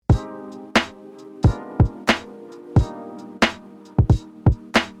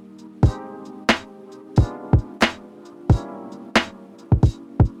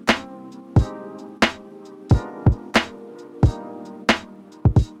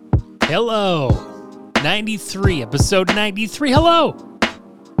Hello. 93, episode 93. Hello.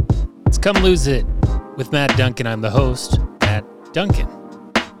 It's Come Lose It with Matt Duncan. I'm the host, Matt Duncan.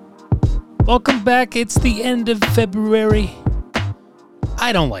 Welcome back. It's the end of February.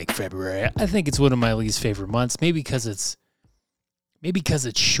 I don't like February. I think it's one of my least favorite months. Maybe because it's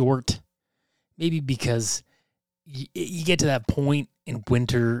short. Maybe because you get to that point in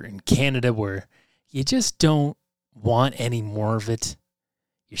winter in Canada where you just don't want any more of it.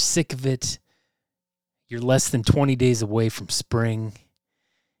 You're sick of it. You're less than 20 days away from spring.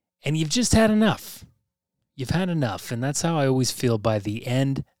 And you've just had enough. You've had enough. And that's how I always feel by the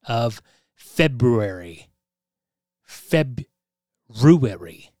end of February. February.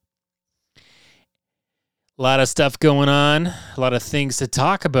 A lot of stuff going on. A lot of things to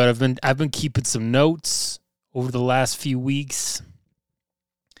talk about. I've been keeping some notes over the last few weeks.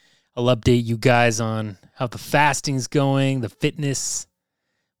 I'll update you guys on how the fasting's going, the fitness,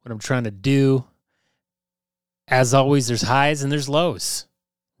 what I'm trying to do. As always, there's highs and there's lows,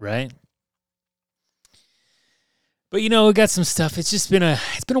 right? But we got some stuff. It's been a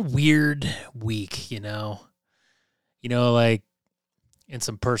weird week, like in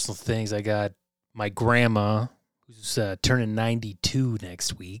some personal things. I got my grandma who's turning 92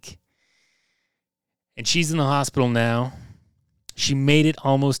 next week, and she's in the hospital now. She made it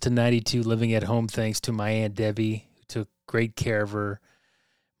almost to 92, living at home thanks to my Aunt Debbie, who took great care of her.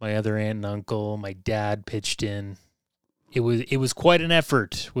 My other aunt and uncle, my dad pitched in. It was quite an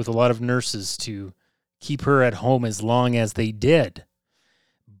effort with a lot of nurses to keep her at home as long as they did.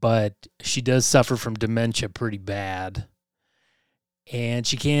 But she does suffer from dementia pretty bad. And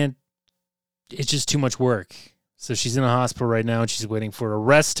it's just too much work. So she's in a hospital right now and she's waiting for a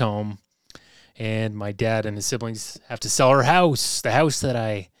rest home. And my dad and his siblings have to sell her house, the house that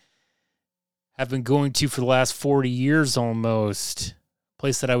I have been going to for the last 40 years almost.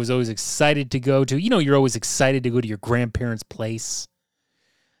 Place that I was always excited to go to. You're always excited to go to your grandparents' place.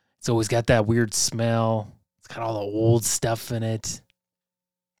 It's always got that weird smell. It's got all the old stuff in it.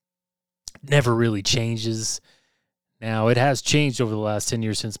 Never really changes. Now, it has changed over the last 10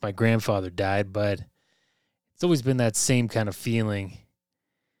 years since my grandfather died, but it's always been that same kind of feeling.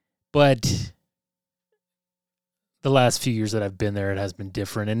 But the last few years that I've been there, it has been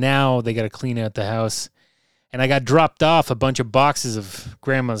different. And now they got to clean out the house. And I got dropped off a bunch of boxes of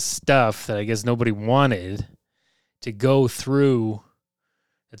grandma's stuff that I guess nobody wanted to go through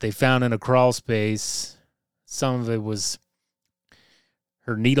that they found in a crawl space. Some of it was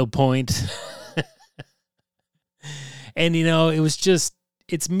her needlepoint. And, it was just,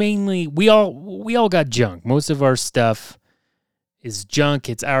 it's mainly, we all got junk. Most of our stuff is junk.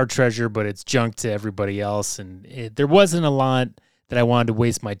 It's our treasure, but it's junk to everybody else. And there wasn't a lot that I wanted to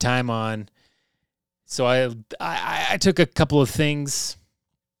waste my time on. So I took a couple of things.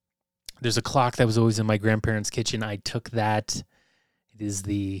 There's a clock that was always in my grandparents' kitchen. I took that. It is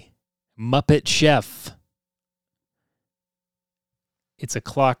the Muppet Chef. It's a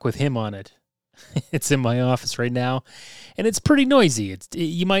clock with him on it. It's in my office right now. And it's pretty noisy.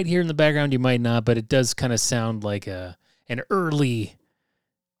 You might hear in the background, you might not, but it does kind of sound like an early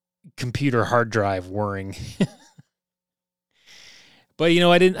computer hard drive whirring. But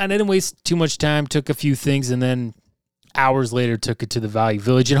I didn't waste too much time. Took a few things, and then hours later took it to the Value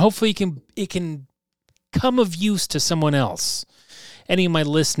Village, and hopefully it can come of use to someone else. Any of my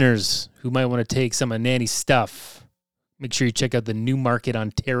listeners who might want to take some of Nanny's stuff, make sure you check out the Newmarket,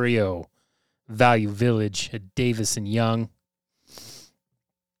 Ontario Value Village at Davis and Young.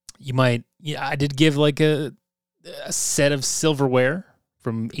 I did give like a set of silverware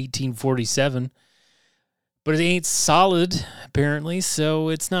from 1847. But it ain't solid, apparently, so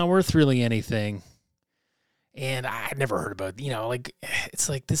it's not worth really anything. And I never heard about, it's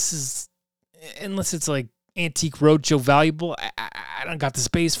like this is, unless it's like Antique Roadshow valuable, I don't got the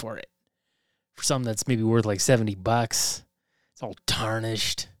space for it. For something that's maybe worth like $70. It's all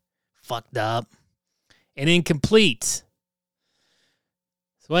tarnished, fucked up, and incomplete.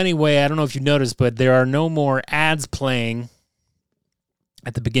 So anyway, I don't know if you noticed, but there are no more ads playing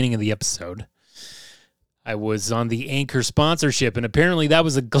at the beginning of the episode. I was on the Anchor sponsorship, and apparently that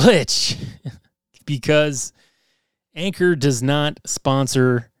was a glitch because Anchor does not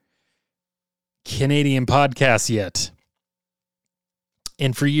sponsor Canadian podcasts yet.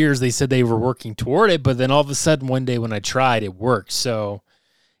 And for years, they said they were working toward it, but then all of a sudden, one day when I tried, it worked. So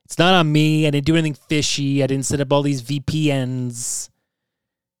it's not on me. I didn't do anything fishy. I didn't set up all these VPNs.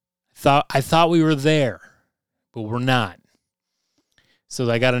 I thought we were there, but we're not. So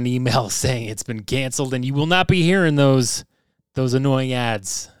I got an email saying it's been canceled, and you will not be hearing those annoying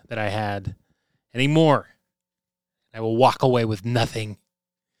ads that I had anymore. I will walk away with nothing.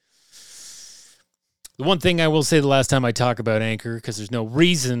 The one thing I will say the last time I talk about Anchor, because there's no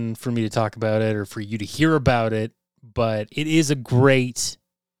reason for me to talk about it or for you to hear about it, but it is a great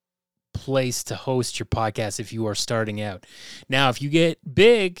place to host your podcast if you are starting out. Now, if you get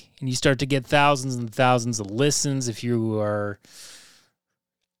big and you start to get thousands and thousands of listens, I'd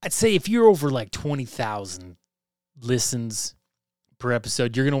say if you're over like 20,000 listens per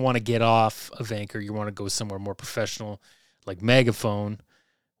episode, you're going to want to get off of Anchor. You want to go somewhere more professional like Megaphone,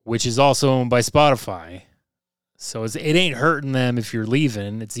 which is also owned by Spotify. So it ain't hurting them if you're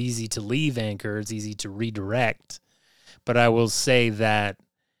leaving. It's easy to leave Anchor. It's easy to redirect. But I will say that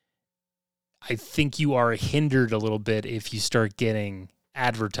I think you are hindered a little bit if you start getting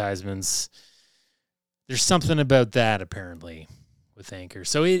advertisements. There's something about that, apparently, with Anchor.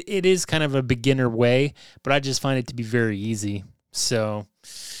 So it is kind of a beginner way, but I just find it to be very easy. So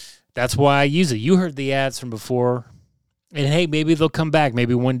that's why I use it. You heard the ads from before. And hey, maybe they'll come back.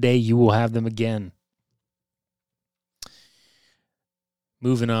 Maybe one day you will have them again.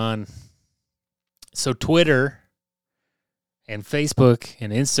 Moving on. So Twitter and Facebook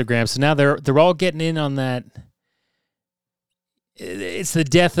and Instagram. So now they're all getting in on that. It's the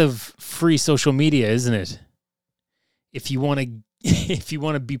death of free social media, isn't it? If you want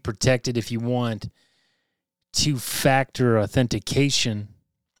to be protected, if you want two-factor authentication,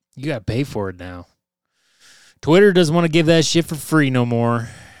 you got to pay for it now. Twitter doesn't want to give that shit for free no more.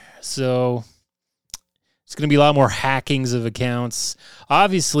 So it's going to be a lot more hackings of accounts.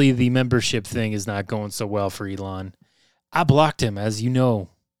 Obviously, the membership thing is not going so well for Elon. I blocked him, as you know.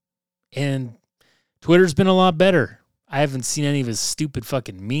 And Twitter's been a lot better. I haven't seen any of his stupid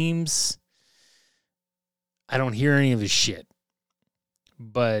fucking memes. I don't hear any of his shit.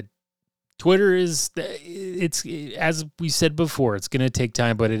 But Twitter it's as we said before, it's going to take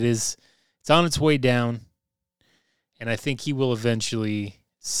time, but it's on its way down. And I think he will eventually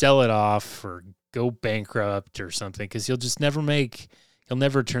sell it off or go bankrupt or something, because he'll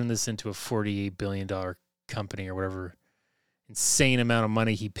never turn this into a $48 billion company or whatever insane amount of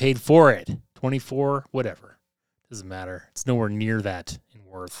money he paid for it. 24, whatever. Doesn't matter. It's nowhere near that in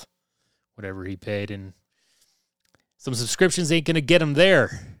worth, whatever he paid. And some subscriptions ain't going to get him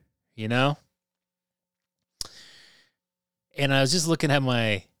there, you know? And I was just looking at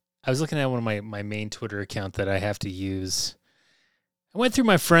one of my main Twitter account that I have to use. I went through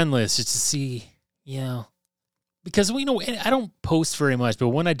my friend list just to see, because I don't post very much, but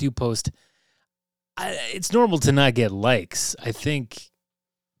when I do post, it's normal to not get likes. I think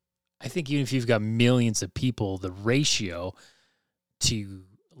even if you've got millions of people, the ratio to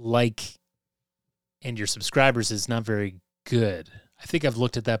like and your subscribers is not very good. I think I've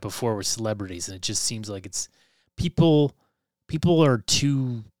looked at that before with celebrities, and it just seems like it's people are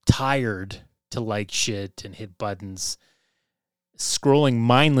too tired to like shit and hit buttons. Scrolling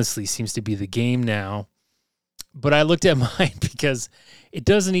mindlessly seems to be the game now. But I looked at mine because it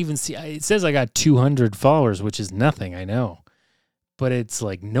doesn't even it says I got 200 followers, which is nothing, I know. But it's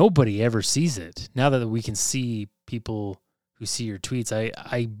like nobody ever sees it. Now that we can see people who see your tweets,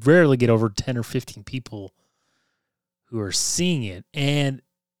 I rarely get over 10 or 15 people who are seeing it. And,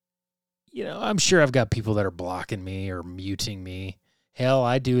 I'm sure I've got people that are blocking me or muting me. Hell,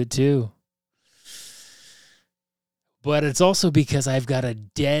 I do it too. But it's also because I've got a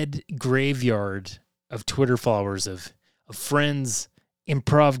dead graveyard of Twitter followers, of friends,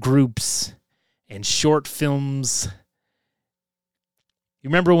 improv groups, and short films. You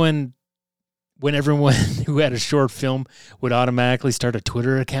remember when everyone who had a short film would automatically start a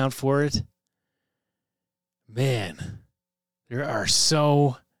Twitter account for it? Man, there are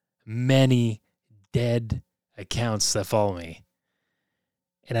so many dead accounts that follow me.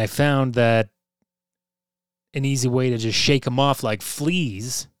 And I found that an easy way to just shake them off like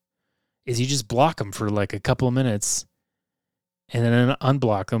fleas is you just block them for like a couple of minutes and then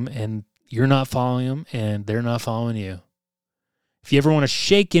unblock them, and you're not following them and they're not following you. If you ever want to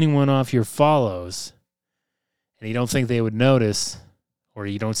shake anyone off your follows and you don't think they would notice, or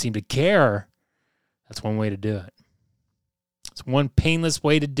you don't seem to care, that's one way to do it. It's one painless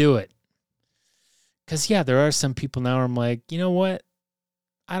way to do it. Because, there are some people now where I'm like, you know what?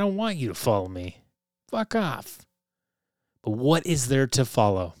 I don't want you to follow me. Fuck off. But what is there to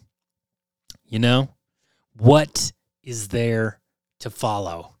follow? What is there to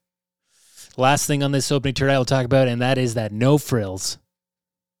follow? Last thing on this opening turn I will talk about, and that is that No Frills.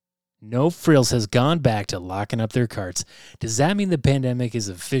 No Frills has gone back to locking up their carts. Does that mean the pandemic is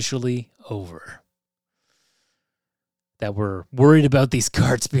officially over? That we're worried about these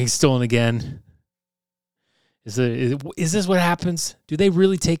carts being stolen again? Is this what happens? Do they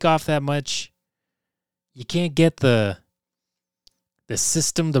really take off that much? You can't get the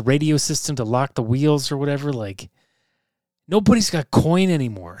system, the radio system to lock the wheels or whatever. Like, nobody's got coin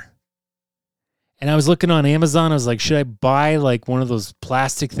anymore. And I was looking on Amazon. I was like, should I buy like one of those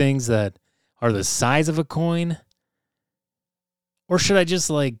plastic things that are the size of a coin? Or should I just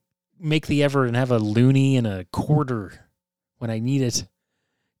like make the effort and have a loonie and a quarter when I need it?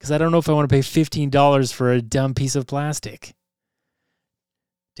 Because I don't know if I want to pay $15 for a dumb piece of plastic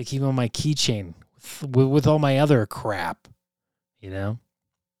to keep on my keychain with all my other crap, you know?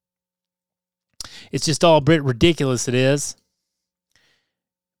 It's just all a bit ridiculous, it is.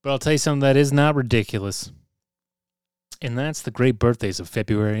 But I'll tell you something that is not ridiculous. And that's the great birthdays of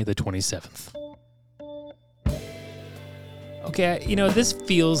February the 27th. Okay, you know, this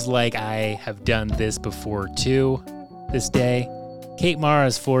feels like I have done this before too, this day. Kate Mara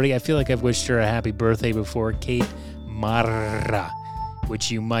is 40. I feel like I've wished her a happy birthday before. Kate Mara,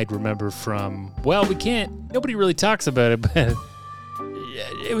 which you might remember from, well, nobody really talks about it, but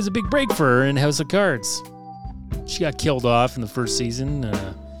it was a big break for her in House of Cards. She got killed off in the first season in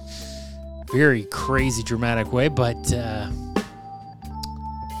a very crazy, dramatic way, but yeah,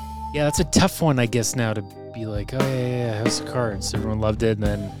 that's a tough one, I guess, now to be like, oh, yeah, House of Cards. Everyone loved it, and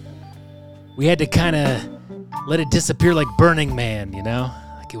then we had to kind of let it disappear like Burning Man, you know?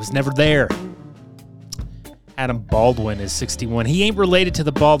 Like it was never there. Adam Baldwin is 61. He ain't related to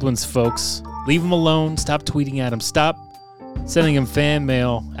the Baldwins, folks. Leave him alone. Stop tweeting at him. Stop sending him fan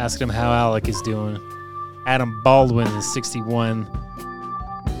mail, asking him how Alec is doing. Adam Baldwin is 61.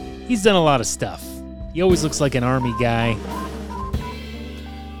 He's done a lot of stuff. He always looks like an army guy.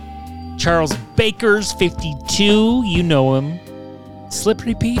 Charles Baker's 52. You know him.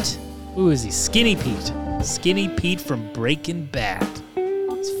 Slippery Pete? Who is he? Skinny Pete. Skinny Pete from Breaking Bad.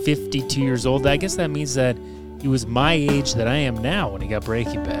 He's 52 years old. I guess that means that he was my age that I am now when he got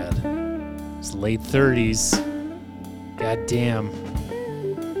Breaking Bad. His late 30s. God damn.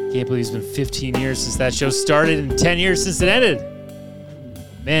 Can't believe it's been 15 years since that show started and 10 years since it ended.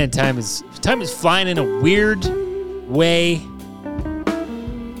 Man, time is flying in a weird way.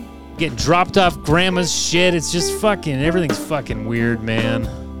 Getting dropped off grandma's shit. It's just everything's fucking weird, man.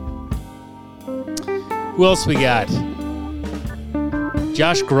 Who else we got?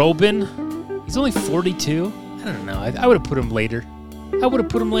 Josh Groban. He's only 42. I don't know. I would have put him later.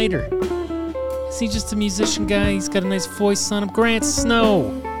 Is he just a musician guy? He's got a nice voice on him. Grant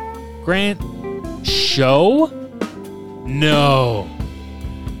Snow. Grant Show? No.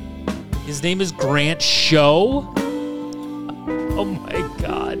 His name is Grant Show? Oh my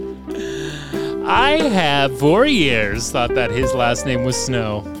God. I have for years thought that his last name was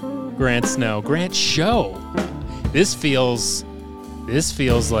Snow. Grant Snow. Grant Show. This feels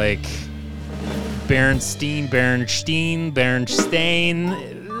like Bernstein, Grant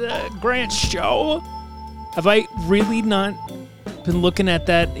Show. Have I really not been looking at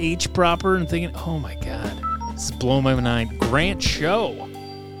that age proper and thinking, oh my God, this is blowing my mind. Grant Show.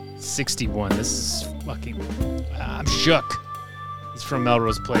 61. This is fucking, I'm shook. He's from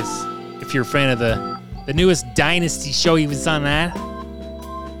Melrose Place. If you're a fan of the newest Dynasty show, he was on that.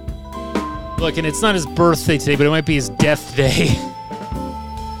 Look, and it's not his birthday today, but it might be his death day.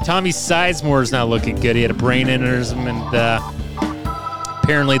 Tommy Sizemore is not looking good. He had a brain aneurysm, and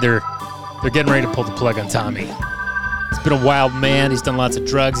apparently they're getting ready to pull the plug on Tommy. He's been a wild man. He's done lots of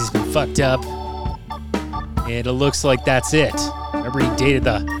drugs. He's been fucked up. And it looks like that's it. Remember he dated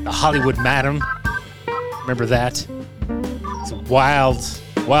the Hollywood Madam? Remember that? He's a wild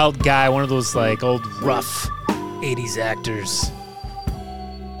guy, one of those like old rough 80s actors.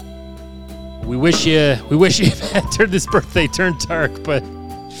 We wish you after this birthday turned dark, but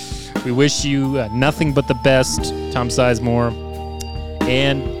we wish you nothing but the best, Tom Sizemore,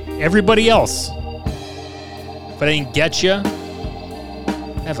 and everybody else. If I didn't get you,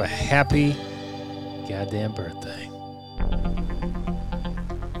 have a happy goddamn birthday.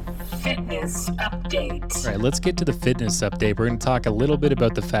 Fitness update. All right, let's get to the fitness update. We're going to talk a little bit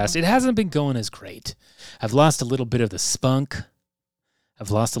about the fast. It hasn't been going as great. I've lost a little bit of the spunk. I've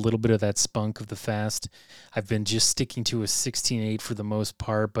lost a little bit of that spunk of the fast. I've been just sticking to a 16-8 for the most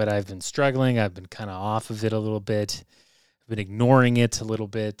part, but I've been struggling. I've been kind of off of it a little bit. I've been ignoring it a little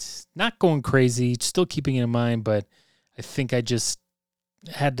bit. Not going crazy, still keeping it in mind, but I think I just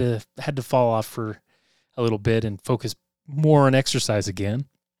had to fall off for a little bit and focus more on exercise again.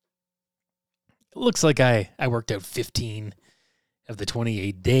 It looks like I worked out 15 of the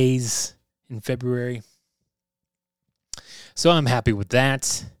 28 days in February. So I'm happy with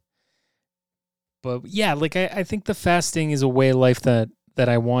that. But yeah, like I think the fasting is a way of life that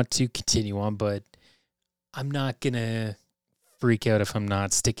I want to continue on, but I'm not going to freak out if I'm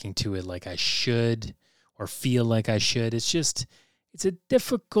not sticking to it like I should or feel like I should. It's it's a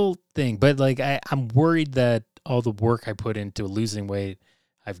difficult thing. But like I'm worried that all the work I put into losing weight,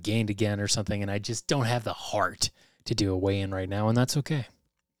 I've gained again or something, and I just don't have the heart to do a weigh-in right now, and that's okay.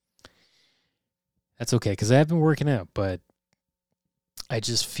 That's okay, because I have been working out, but I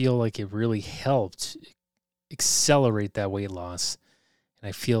just feel like it really helped accelerate that weight loss, and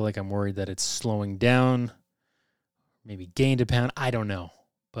I feel like I'm worried that it's slowing down, maybe gained a pound. I don't know,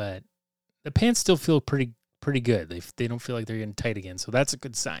 but the pants still feel pretty good. They don't feel like they're getting tight again, so that's a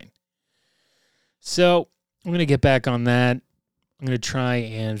good sign. So I'm going to get back on that. I'm going to try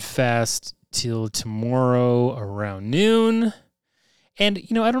and fast till tomorrow around noon. And,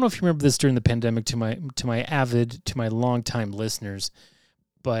 I don't know if you remember this during the pandemic to my longtime listeners,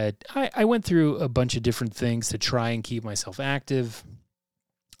 but I went through a bunch of different things to try and keep myself active.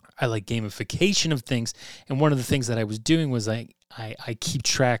 I like gamification of things. And one of the things that I was doing was I keep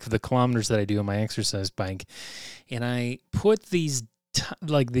track of the kilometers that I do on my exercise bike. And I put these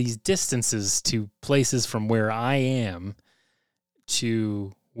distances to places from where I am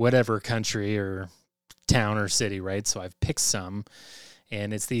to whatever country or town or city, right? So I've picked some,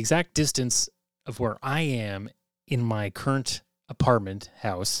 and it's the exact distance of where I am in my current apartment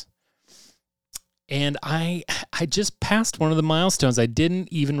house. And I just passed one of the milestones I didn't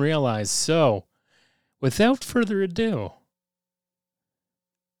even realize. So without further ado,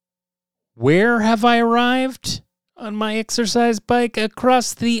 where have I arrived on my exercise bike?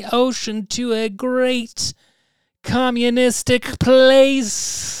 Across the ocean to a great communistic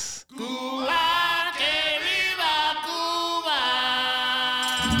place. Cuba, que viva Cuba.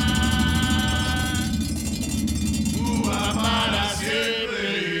 Cuba para siempre.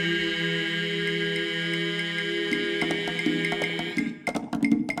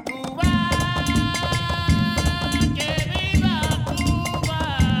 Cuba, que viva Cuba.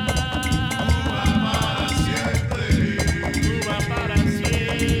 Cuba para siempre. Cuba para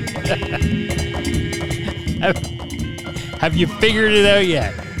siempre. Have you figured it out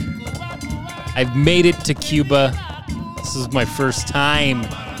yet? I've made it to Cuba. This is my first time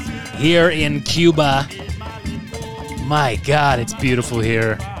here in Cuba. My God, it's beautiful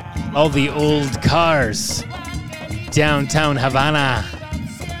here. All the old cars. Downtown Havana.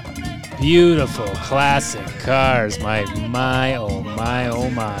 Beautiful, classic cars. My, oh my, oh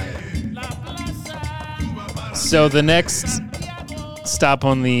my. So the next stop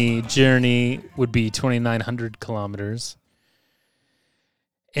on the journey would be 2,900 kilometers.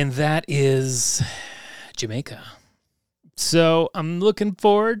 And that is Jamaica. So I'm looking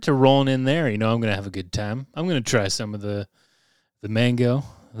forward to rolling in there. I'm going to have a good time. I'm going to try some of the mango,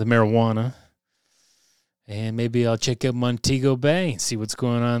 the marijuana. And maybe I'll check out Montego Bay, see what's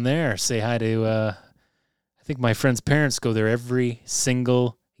going on there. Say hi to, I think my friend's parents go there every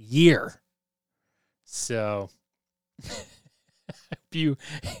single year. So hope you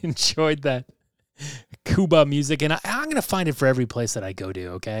enjoyed that Cuba music, and I'm going to find it for every place that I go to,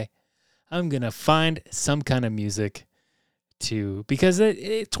 okay? I'm going to find some kind of music because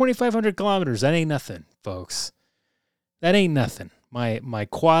 2,500 kilometers, that ain't nothing, folks. That ain't nothing. My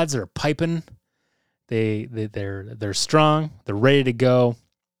quads are piping. They're strong. They're ready to go.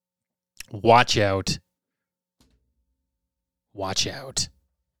 Watch out. Watch out.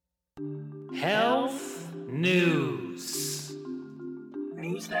 Health news.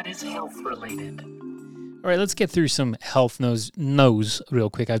 News that is health related. All right, let's get through some health news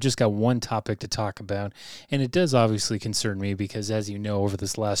real quick. I've just got one topic to talk about, and it does obviously concern me because, as you know, over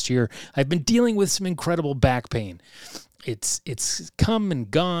this last year, I've been dealing with some incredible back pain. It's come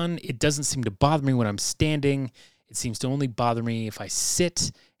and gone. It doesn't seem to bother me when I'm standing. It seems to only bother me if I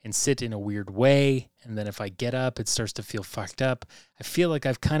sit in a weird way, and then if I get up, it starts to feel fucked up. I feel like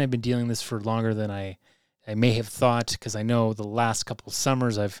I've kind of been dealing with this for longer than I may have thought, because I know the last couple of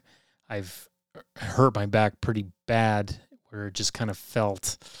summers I've hurt my back pretty bad, where it just kind of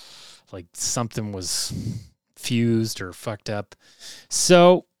felt like something was fused or fucked up.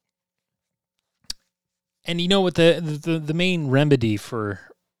 So, and you know what, the main remedy for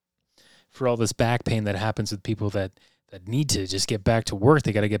all this back pain that happens with people that need to just get back to work,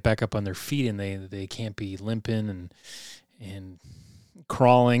 they got to get back up on their feet, and they can't be limping and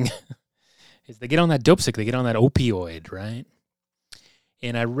crawling. Is they get on that dope stick, they get on that opioid, right?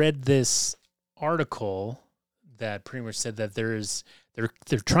 And I read this article that pretty much said that they're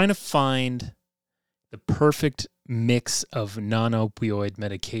trying to find the perfect mix of non-opioid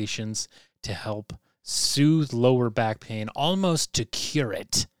medications to help soothe lower back pain, almost to cure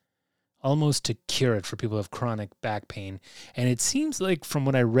it for people who have chronic back pain. And it seems like, from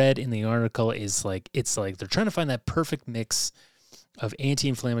what I read in the article, it's like they're trying to find that perfect mix of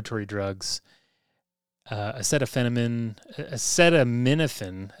anti-inflammatory drugs acetaminophen,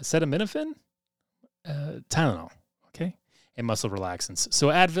 Tylenol, okay, and muscle relaxants. So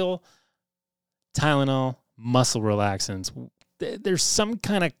Advil, Tylenol, muscle relaxants. There's some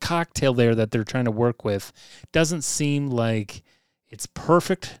kind of cocktail there that they're trying to work with. Doesn't seem like it's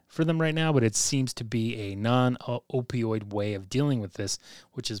perfect for them right now, but it seems to be a non-opioid way of dealing with this,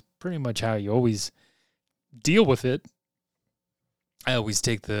 which is pretty much how you always deal with it. I always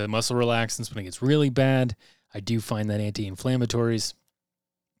take the muscle relaxants when it gets really bad. I do find that anti-inflammatories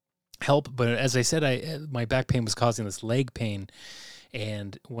help, but as I said, my back pain was causing this leg pain,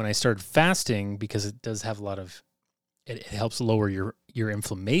 and when I started fasting, because it does have a lot of, it helps lower your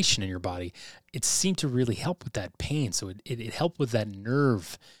inflammation in your body, it seemed to really help with that pain. So it helped with that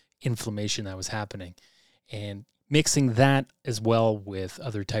nerve inflammation that was happening, and mixing that as well with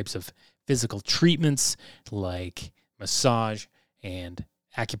other types of physical treatments like massage and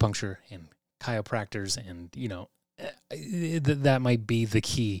acupuncture and chiropractors, and that might be the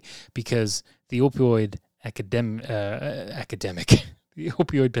key, because the opioid the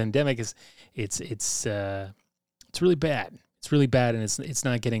opioid pandemic is it's really bad. It's really bad, and it's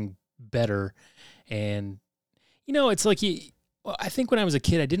not getting better. And it's like I think when I was a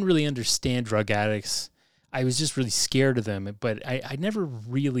kid, I didn't really understand drug addicts. I was just really scared of them, but I never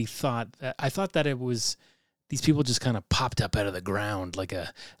really thought that. I thought that it was these people just kind of popped up out of the ground like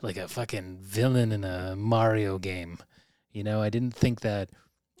a fucking villain in a Mario game. I didn't think that,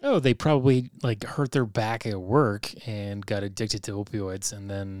 they probably like hurt their back at work and got addicted to opioids and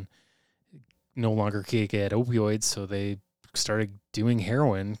then no longer could get opioids, so they started doing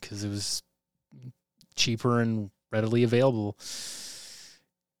heroin because it was cheaper and readily available.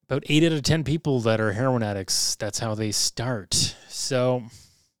 About 8 out of 10 people that are heroin addicts, that's how they start. So,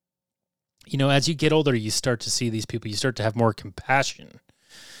 as you get older, you start to see these people, you start to have more compassion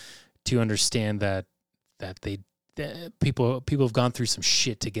to understand that people have gone through some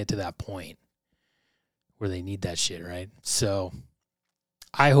shit to get to that point where they need that shit, right? So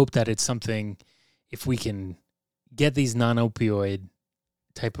I hope that it's something, if we can get these non-opioid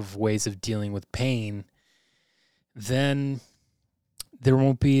type of ways of dealing with pain, then there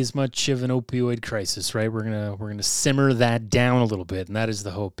won't be as much of an opioid crisis, right? We're gonna simmer that down a little bit, and that is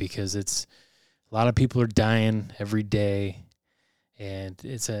the hope, because it's a lot of people are dying every day, and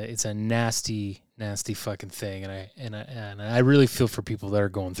it's a nasty fucking thing, and I really feel for people that are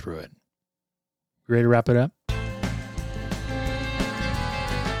going through it. You ready to wrap it up?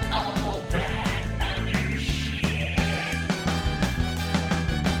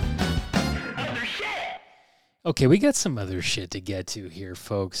 Okay, we got some other shit to get to here,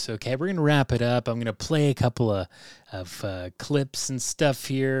 folks. Okay, we're going to wrap it up. I'm going to play a couple of clips and stuff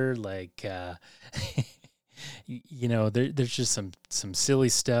here. Like, there's just some silly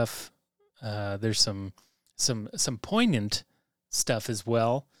stuff. There's some poignant stuff as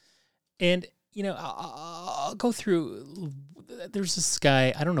well. And, I'll go through. There's this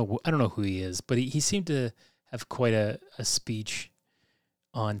guy, I don't know who he is, but he seemed to have quite a speech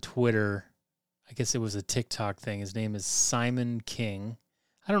on Twitter. I guess it was a TikTok thing. His name is Simon King.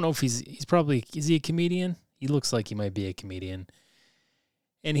 I don't know if is he a comedian? He looks like he might be a comedian.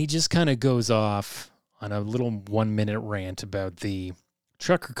 And he just kind of goes off on a little 1-minute rant about the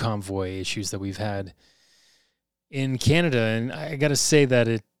trucker convoy issues that we've had in Canada. And I got to say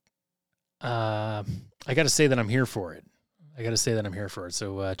that I'm here for it.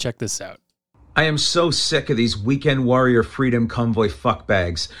 So check this out. I am so sick of these weekend warrior freedom convoy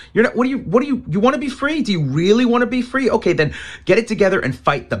fuckbags. You want to be free? Do you really want to be free? Okay, then get it together and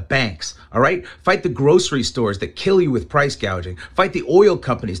fight the banks, all right? Fight the grocery stores that kill you with price gouging. Fight the oil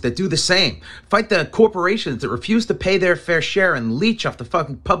companies that do the same. Fight the corporations that refuse to pay their fair share and leech off the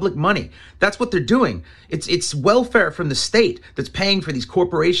fucking public money. That's what they're doing. It's welfare from the state that's paying for these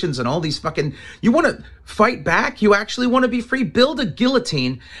corporations and all these fucking... You want to fight back? You actually want to be free? Build a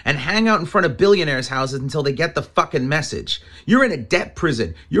guillotine and hang out in front of billionaires' houses until they get the fucking message. You're in a debt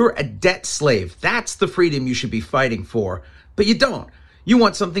prison. You're a debt slave. That's the freedom you should be fighting for. But you don't. You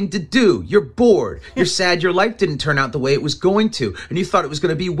want something to do. You're bored. You're sad your life didn't turn out the way it was going to, and you thought it was going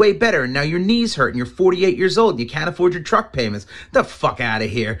to be way better, and now your knees hurt, and you're 48 years old, and you can't afford your truck payments. The fuck out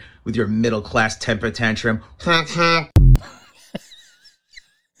of here with your middle-class temper tantrum.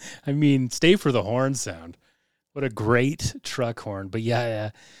 I mean, stay for the horn sound. What a great truck horn. But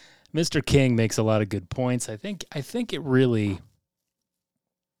yeah, Mr. King makes a lot of good points. I think it really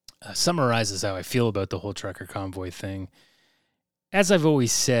summarizes how I feel about the whole trucker convoy thing. As I've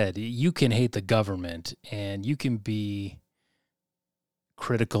always said, you can hate the government and you can be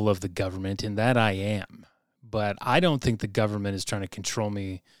critical of the government, and that I am. But I don't think the government is trying to control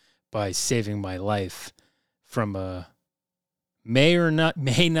me by saving my life from a may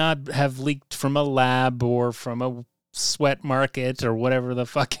not have leaked from a lab or from a sweat market or whatever the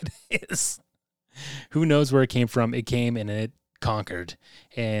fuck it is. Who knows where it came from? It came and it conquered.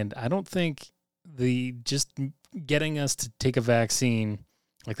 And I don't think just getting us to take a vaccine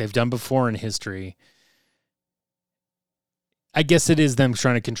like they've done before in history, I guess it is them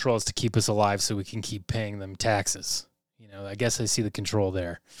trying to control us to keep us alive so we can keep paying them taxes. You know, I guess I see the control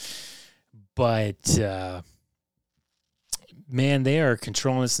there. But, man, they are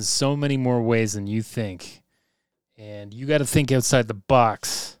controlling us in so many more ways than you think. And you got to think outside the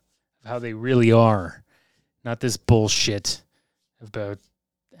box of how they really are. Not this bullshit about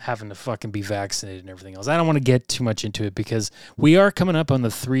having to fucking be vaccinated and everything else. I don't want to get too much into it because we are coming up on the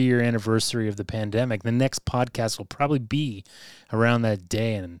 3-year anniversary of the pandemic. The next podcast will probably be around that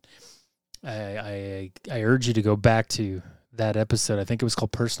day, and I urge you to go back to that episode. I think it was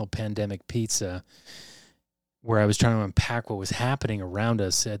called Personal Pandemic Pizza, where I was trying to unpack what was happening around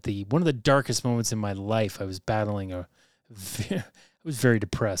us at one of the darkest moments in my life. I was battling I was very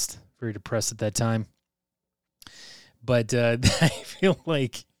depressed at that time. But I feel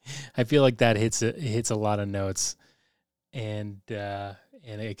like that hits a lot of notes, and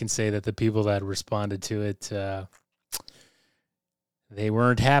I can say that the people that responded to it, they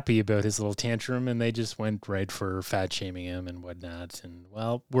weren't happy about his little tantrum, and they just went right for fat shaming him and whatnot. And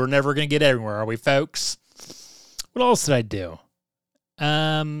well, we're never gonna get anywhere, are we, folks? What else did I do?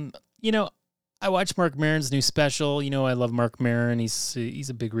 You know, I watched Marc Maron's new special. You know, I love Marc Maron. He's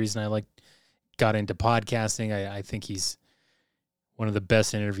a big reason I got into podcasting. I think he's one of the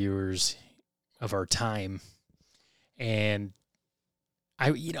best interviewers of our time. And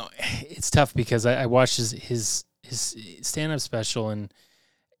it's tough because I watched his stand-up special, and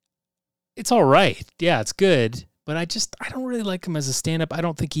it's all right. Yeah, it's good. But I don't really like him as a stand-up. I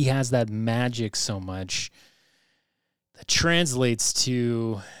don't think he has that magic so much that translates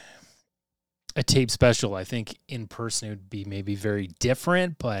to a tape special. I think in person it would be maybe very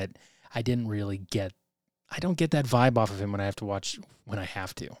different, but I don't get that vibe off of him when I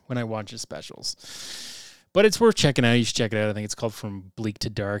watch his specials. But it's worth checking out. You should check it out. I think it's called From Bleak to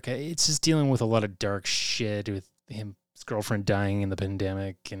Dark. It's just dealing with a lot of dark shit with his girlfriend dying in the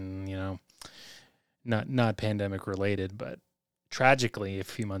pandemic, and, you know, not pandemic related, but tragically a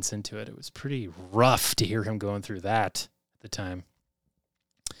few months into it, it was pretty rough to hear him going through that at the time.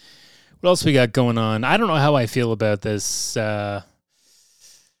 What else we got going on? I don't know how I feel about this. And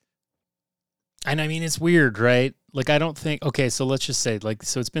I mean, it's weird, right? Like, I don't think, okay, so let's just say,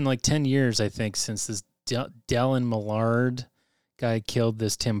 so it's been 10 years, I think, since this Dellen Millard guy killed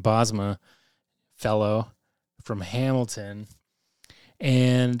this Tim Bosma fellow from Hamilton.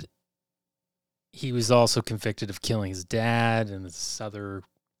 And he was also convicted of killing his dad and this other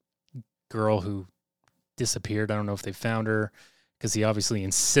girl who disappeared. I don't know if they found her, because he obviously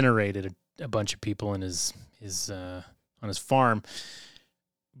incinerated a bunch of people in his on his farm.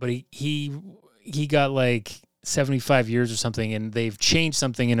 But he got 75 years or something, and they've changed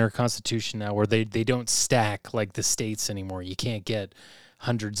something in our Constitution now where they don't stack like the states anymore. You can't get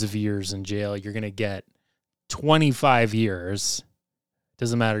hundreds of years in jail. You're going to get 25 years.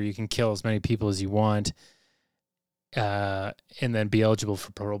 Doesn't matter. You can kill as many people as you want, and then be eligible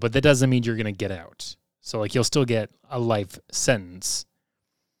for parole. But that doesn't mean you're going to get out. So, you'll still get a life sentence.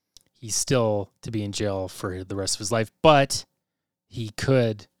 He's still to be in jail for the rest of his life, but he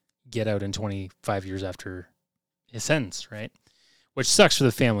could get out in 25 years after his sentence, right? Which sucks for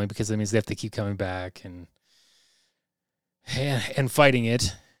the family, because that means they have to keep coming back and fighting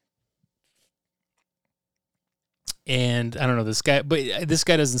it. And I don't know this guy, but this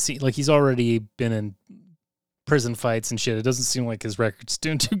guy doesn't seem like he's already been in prison fights and shit. It doesn't seem like his record's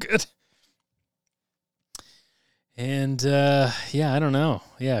doing too good. And I don't know.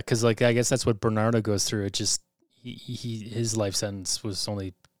 Yeah, because I guess that's what Bernardo goes through. It just his life sentence was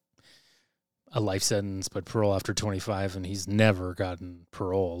only a life sentence, but parole after 25, and he's never gotten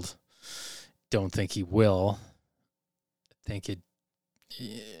paroled. Don't think he will. Think it.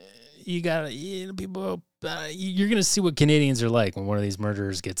 You got people. You're gonna see what Canadians are like when one of these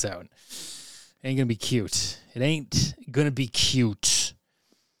murderers gets out. Ain't gonna be cute. It ain't gonna be cute.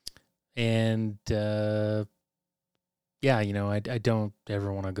 And I don't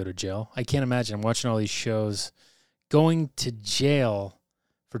ever want to go to jail. I can't imagine. I'm watching all these shows. Going to jail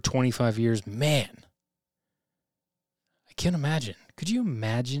for 25 years, man. I can't imagine. Could you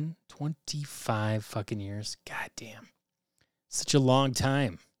imagine 25 fucking years? God damn. Such a long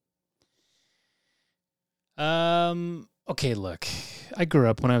time. Okay, look. I grew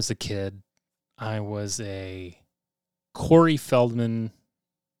up when I was a kid. I was a Corey Feldman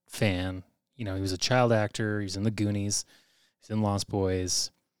fan. You know, he was a child actor. He's in The Goonies. He's in Lost Boys.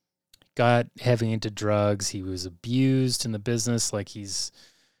 Got heavy into drugs. He was abused in the business. Like he's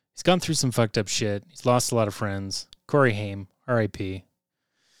gone through some fucked up shit. He's lost a lot of friends. Corey Haim, R.I.P.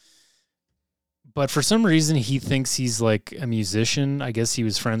 But for some reason, he thinks he's like a musician. I guess he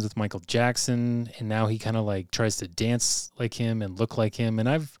was friends with Michael Jackson, and now he kind of like tries to dance like him and look like him. And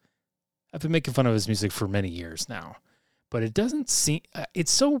I've been making fun of his music for many years now, but it doesn't seem.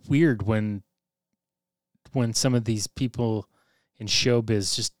 It's so weird when some of these people in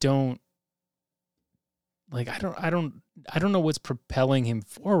showbiz just don't like. I don't know what's propelling him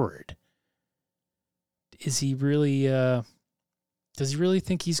forward. Is he really? Does he really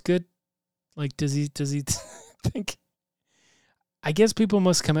think he's good? Like, does he think? I guess people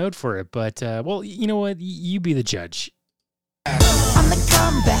must come out for it, but well, you know what? You be the judge. I'm the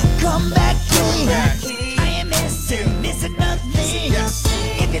comeback king. I am missing nothing.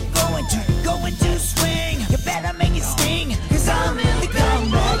 If you're going to swing, you better make it sting. 'Cause I'm the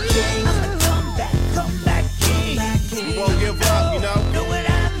comeback king. I'm the comeback king. We won't give up, you know what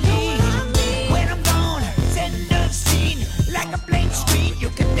I mean? When I'm gone, send a scene like a blank screen. You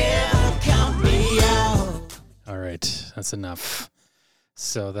can never count me out. All right, that's enough.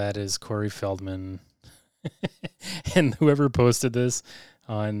 So that is Corey Feldman. And whoever posted this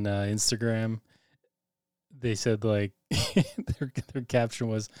on Instagram, they said like their caption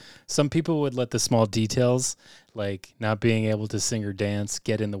was, some people would let the small details, like not being able to sing or dance,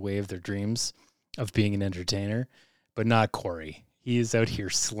 get in the way of their dreams of being an entertainer, but not Corey. He is out here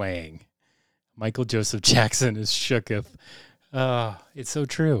slaying. Michael Joseph Jackson is shooketh. It's so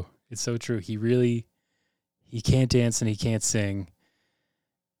true. It's so true. He can't dance and he can't sing.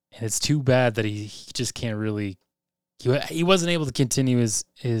 And it's too bad that he just can't really, he wasn't able to continue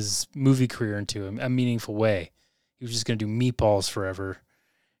his movie career into a meaningful way. He was just going to do Meatballs forever.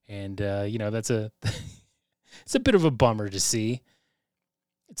 And, that's it's a bit of a bummer to see.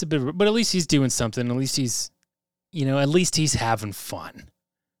 It's a bit, but at least he's doing something. At least he's having fun.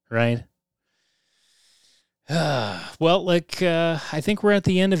 Right? Well, I think we're at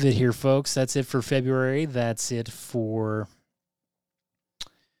the end of it here, folks. That's it for February. That's it for,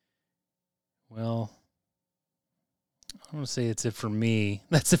 well, I want to say it's it for me.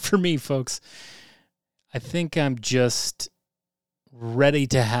 That's it for me, folks. I think I'm just ready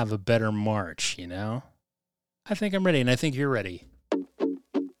to have a better March, you know? I think I'm ready, and I think you're ready.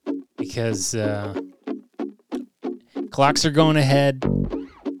 Because clocks are going ahead.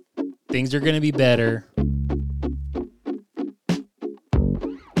 Things are going to be better.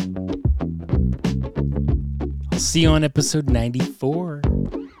 I'll see you on episode 94.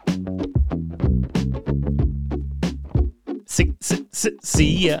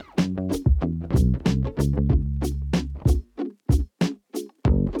 See ya.